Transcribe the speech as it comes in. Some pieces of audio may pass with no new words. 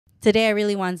Today, I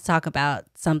really wanted to talk about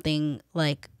something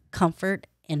like comfort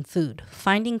in food.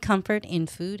 Finding comfort in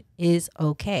food is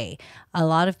okay. A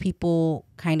lot of people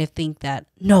kind of think that,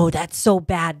 no, that's so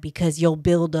bad because you'll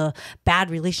build a bad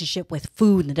relationship with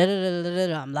food,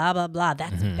 and blah, blah, blah.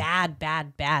 That's bad,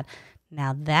 bad, bad.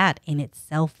 Now, that in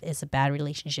itself is a bad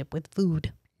relationship with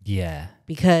food. Yeah.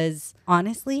 Because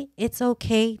honestly, it's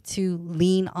okay to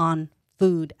lean on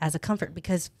food as a comfort,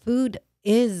 because food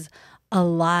is a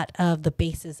lot of the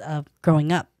basis of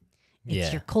growing up.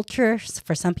 It's your culture.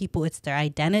 For some people, it's their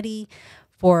identity.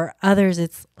 For others,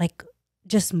 it's like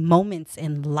just moments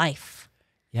in life.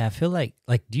 Yeah, I feel like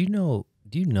do you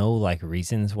know like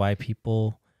reasons why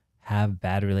people have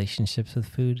bad relationships with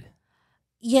food?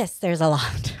 Yes, there's a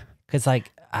lot. Cuz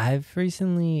like I've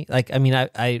recently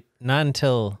I not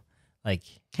until like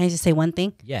Can I just say one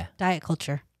thing? yeah, Diet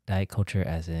culture. diet culture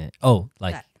as in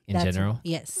in general.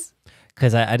 Yes.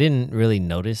 Cuz I didn't really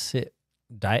notice it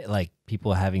like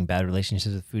people having bad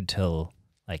relationships with food till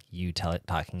like you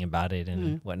talking about it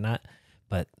and whatnot.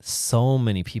 But so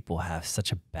many people have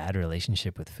such a bad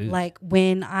relationship with food. Like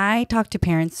when I talk to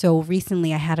parents, so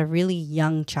recently I had a really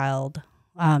young child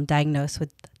diagnosed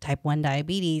with type 1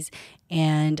 diabetes,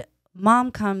 and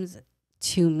mom comes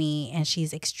to me and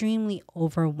she's extremely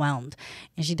overwhelmed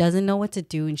and she doesn't know what to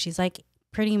do. And she's like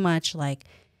pretty much like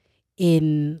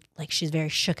she's very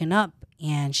shooken up.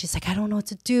 And she's like, I don't know what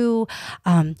to do.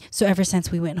 So ever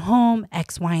since we went home,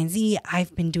 X, Y, and Z,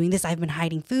 I've been doing this. I've been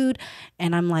hiding food.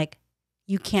 And I'm like,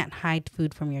 you can't hide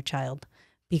food from your child,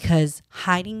 because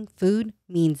hiding food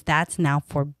means that's now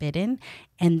forbidden.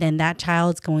 And then that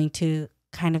child's going to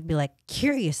kind of be like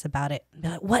curious about it. Be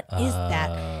like, what is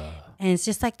that? And it's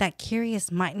just like that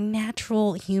curious, my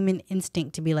natural human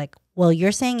instinct to be like, well,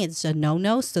 you're saying it's a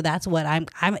no-no. So that's what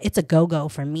it's a go-go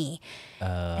for me.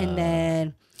 And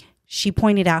then she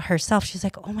pointed out herself, she's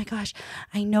like, oh my gosh,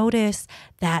 I noticed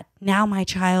that now my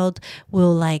child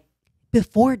will like,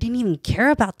 before didn't even care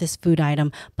about this food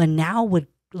item, but now would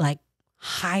like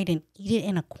hide and eat it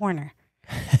in a corner.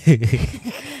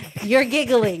 You're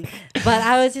giggling, but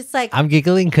I was just like, I'm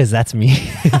giggling because that's me.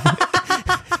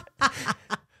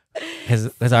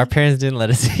 Because our parents didn't let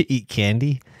us eat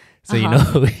candy. So you know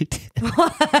what we did?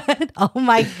 What? Oh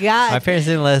my God. My parents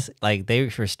didn't let us, like they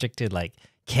restricted like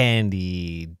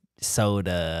candy,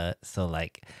 soda. So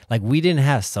like we didn't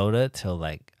have soda till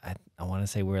like I want to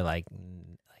say we were like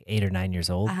 8 or 9 years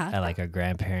old at like our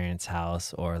grandparents'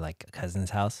 house or like a cousin's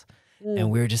house. And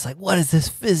we were just like, what is this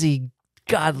fizzy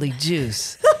godly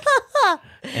juice?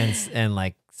 and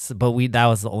like, but that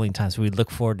was the only time. So we'd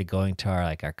look forward to going to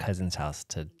our cousin's house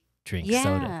to drink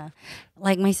soda.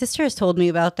 Like my sister has told me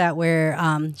about that, where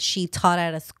she taught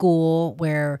at a school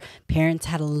where parents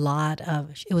had a lot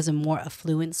of, it was a more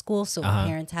affluent school. So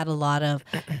parents had a lot of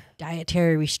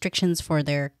dietary restrictions for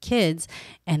their kids.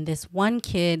 And this one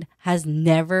kid has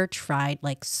never tried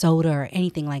like soda or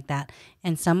anything like that.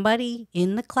 And somebody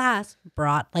in the class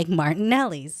brought like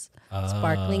Martinelli's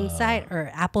sparkling cider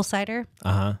or apple cider.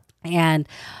 And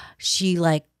she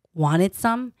like wanted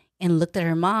some and looked at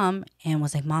her mom and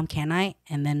was like, Mom, can I?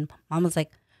 And then mom was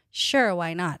like, sure,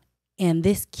 why not? And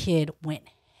this kid went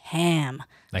ham.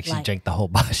 Like she drank the whole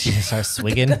bottle. She just started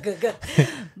swigging.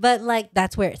 But like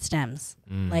that's where it stems.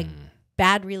 Like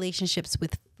bad relationships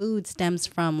with food stems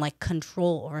from like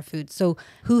control over food. So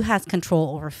who has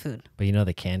control over food? But you know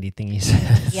the candy thing you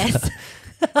said? Yes.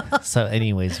 So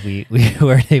anyways, we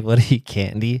weren't able to eat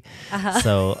candy.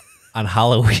 So on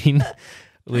Halloween,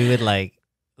 we'd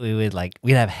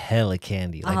have hella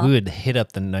candy. Like we would hit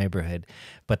up the neighborhood,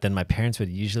 but then my parents would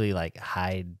usually like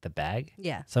hide the bag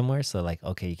somewhere. So like,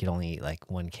 okay, you could only eat like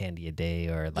one candy a day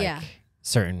or like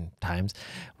certain times.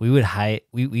 We would hide,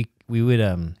 we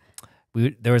would,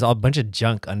 there was a bunch of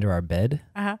junk under our bed,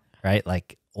 right?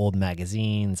 Like old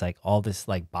magazines, like all this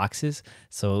like boxes.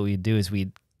 So what we'd do is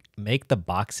we'd make the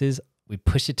boxes, we'd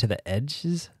push it to the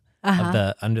edges of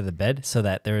the, under the bed, so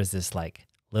that there was this like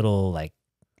little like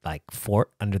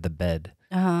fort under the bed.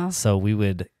 So we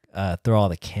would throw all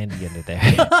the candy under there.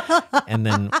 And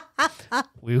then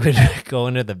we would go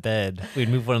under the bed. We'd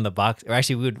move one of the box, or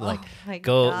actually we would like we'd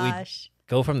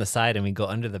go from the side and we'd go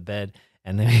under the bed,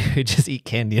 and then we would just eat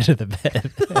candy under the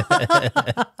bed.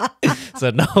 So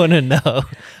no one would know.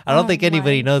 I don't think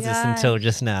anybody knows this until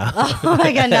just now. Oh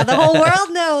my God, now the whole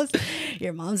world knows.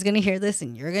 Your mom's going to hear this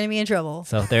and you're going to be in trouble.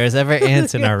 So if there is ever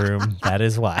ants in our room, that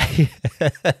is why.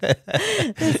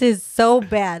 This is so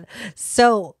bad.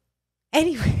 So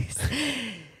anyways,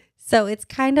 so it's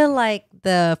kind of like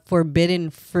the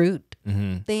forbidden fruit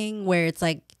thing, where it's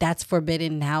like that's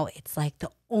forbidden now. It's like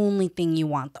the only thing you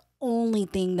want, the only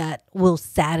thing that will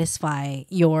satisfy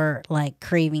your like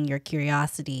craving, your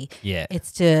curiosity. Yeah.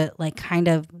 It's to like kind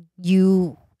of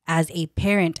you as a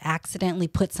parent accidentally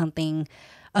put something,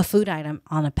 a food item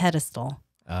on a pedestal,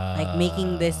 like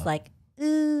making this like,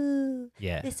 ooh,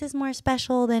 yeah. this is more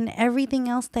special than everything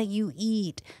else that you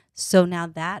eat. So now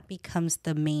that becomes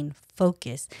the main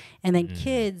focus. And then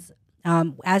kids,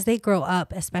 as they grow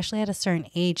up, especially at a certain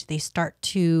age, they start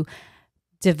to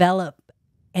develop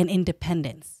an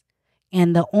independence.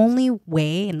 And the only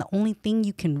way and the only thing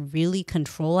you can really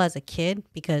control as a kid,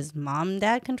 because mom and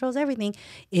dad controls everything,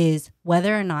 is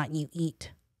whether or not you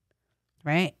eat,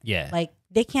 right? Yeah. Like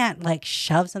they can't like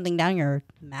shove something down your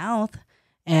mouth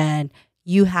and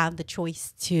you have the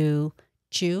choice to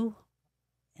chew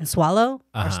and swallow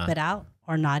or spit out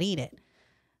or not eat it.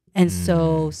 And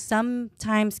so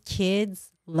sometimes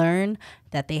kids learn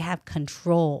that they have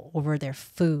control over their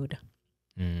food.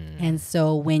 And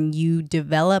so when you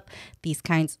develop these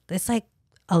kinds, it's like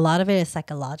a lot of it is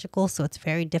psychological. So it's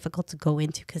very difficult to go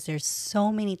into because there's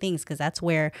so many things, because that's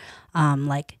where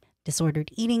like disordered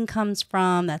eating comes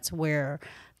from. That's where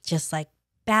just like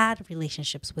bad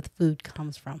relationships with food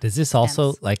comes from. Does this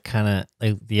also like kind of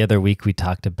like the other week we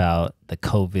talked about the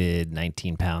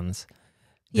COVID-19 pounds?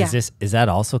 Is that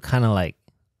also kind of like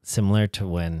similar to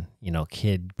when, you know,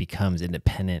 kid becomes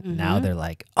independent? Now they're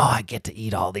like, oh, I get to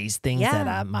eat all these things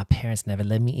that my parents never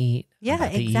let me eat. Yeah,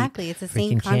 exactly. It's the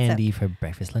same freaking concept. candy for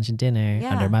breakfast, lunch, and dinner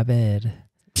under my bed.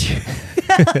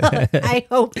 I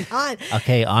hope not.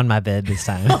 Okay, on my bed this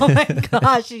time. Oh my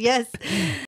gosh, yes.